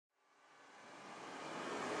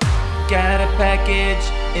package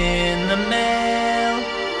in the mail.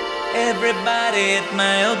 Everybody at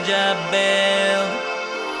my old job bailed.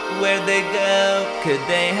 Where'd they go? Could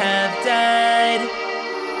they have died?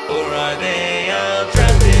 Or are they all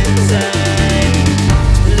trapped inside?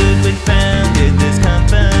 Ludwig founded this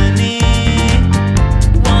company.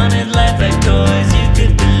 Wanted life like toys you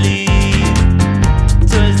could believe.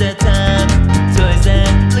 Toys that talk, toys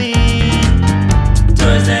that bleed,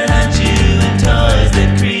 toys that hunt you and toys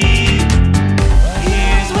that creep.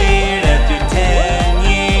 Here's weird after 10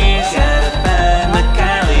 years. Gotta find my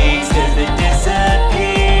colleagues cause they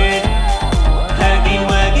disappeared. Huggy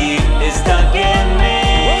Wuggy is stalking me,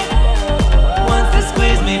 wants to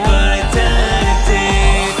squeeze me for eternity.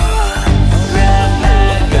 Rough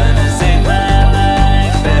Pack gonna save my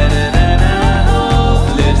life better than I hope.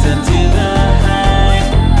 Lives up to the hype.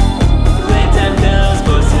 Playtime Co's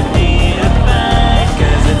forcing me to fight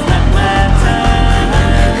cause it's not my time.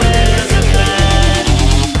 I will survive.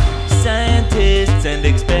 Scientists and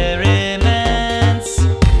experiments.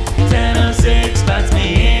 1006 spots me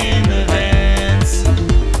in the vents.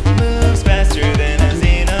 Moves faster than a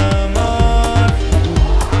xenomorph.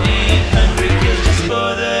 800 kills just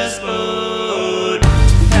for the sport.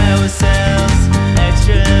 Power cells,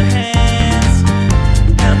 extra hands.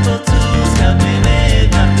 Helpful tools help me with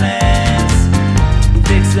my plans.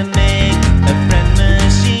 Fix and make a friend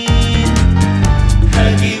machine.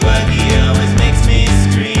 Huggy Wuggy always makes me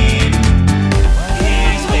scream.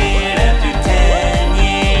 Here's weird after 10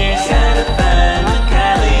 years. Gotta find my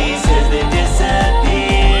colleagues cause they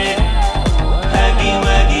disappeared. Huggy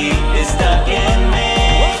Wuggy is stalking me,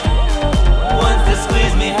 wants to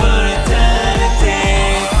squeeze me for eternity.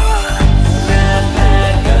 Rough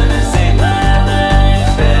Pack gonna save my life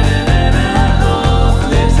better than I hope.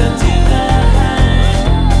 Lives up to the hype.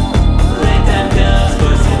 Playtime Co's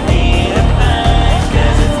forcing me to fight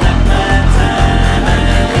cause it's not my time. I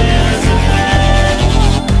will survive.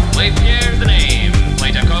 Leith Pierre's the name,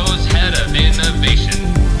 Playtime Co's head of innovation.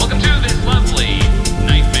 Welcome to this lovely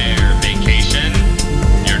nightmare vacation.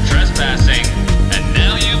 You're trespassing, and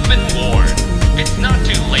now you've been warned. It's not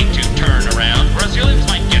too late to turn around, or else your limbs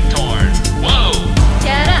might get torn. Whoa!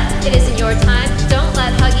 Get up! It isn't your time. Don't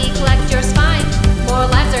let Huggy collect your spine. More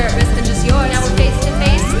lives are at risk than just yours. Now we're face to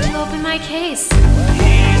face. You open my case.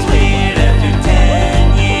 Here's weird after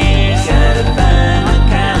 10 years. Gotta find my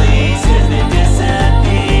colleagues cause they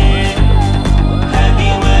disappeared.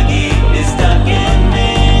 Huggy Wuggy is stalking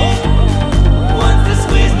me, wants to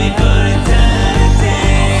squeeze me for eternity.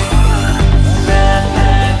 Rough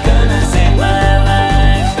Pack gonna save my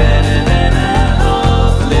life better than I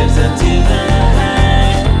hope. Lives up to the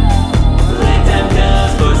hype. Playtime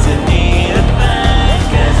Co's forcing me to fight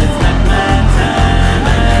cause it's not my time.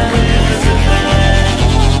 I will survive.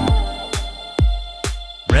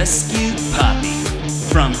 Rescue Poppy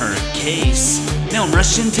from her case. Now I'm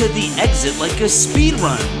rushing to the exit like a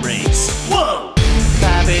speedrun race. Whoa!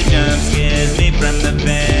 Poppy jump scares me from the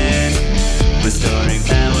vent. Restoring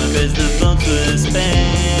power cause the bolts were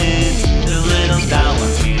spent. The little doll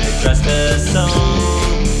wants me to trust her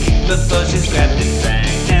soul before she's grabbed and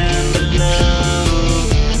dragged down below.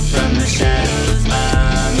 From the shadows,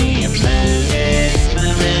 mommy emerges.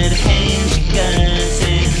 My red hand she guards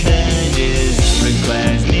and purges.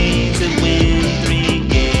 Requires me to win 3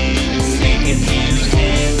 games. Make a new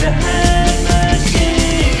hand to hide my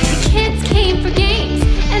shame. Kids came for games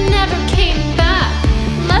and never came back.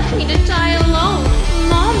 Left me to die alone.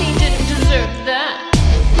 Mommy didn't deserve that.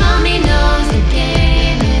 Mommy knows the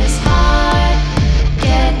game is hard.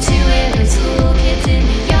 Get to it with school kids in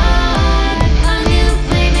the yard. A new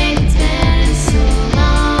playmate, it's been so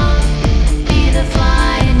long. Be the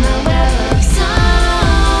fly in the web of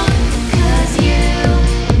song. Cause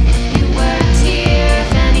you weren't here.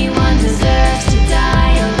 If anyone deserves to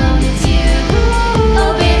die alone, it's you.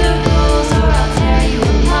 Obey the rules or I'll tear you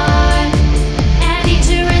apart. And eat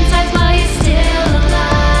your insides while you're still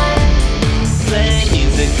alive. Play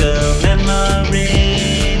musical memory.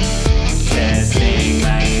 Testing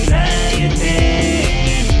my anxiety.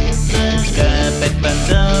 Look up at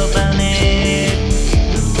Bunzo Bunny,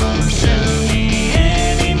 who won't show me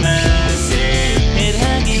any mercy. It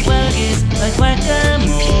Huggy Wuggies like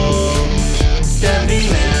whack-a-mole, stuffing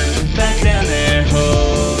them back down their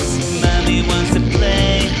holes. Mommy wants to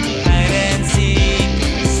play hide and seek.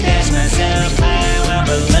 Stash myself high while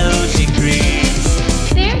below she creeps.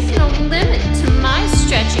 There's no limit to my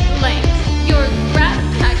stretching length. Your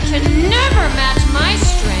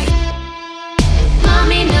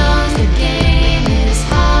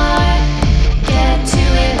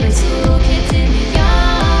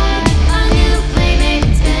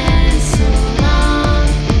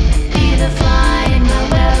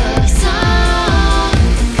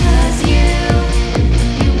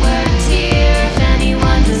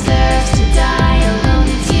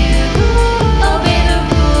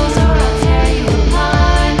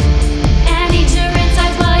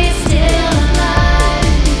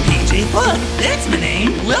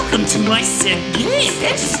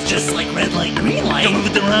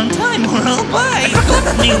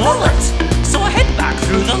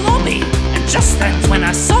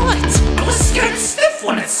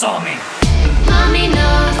saw me.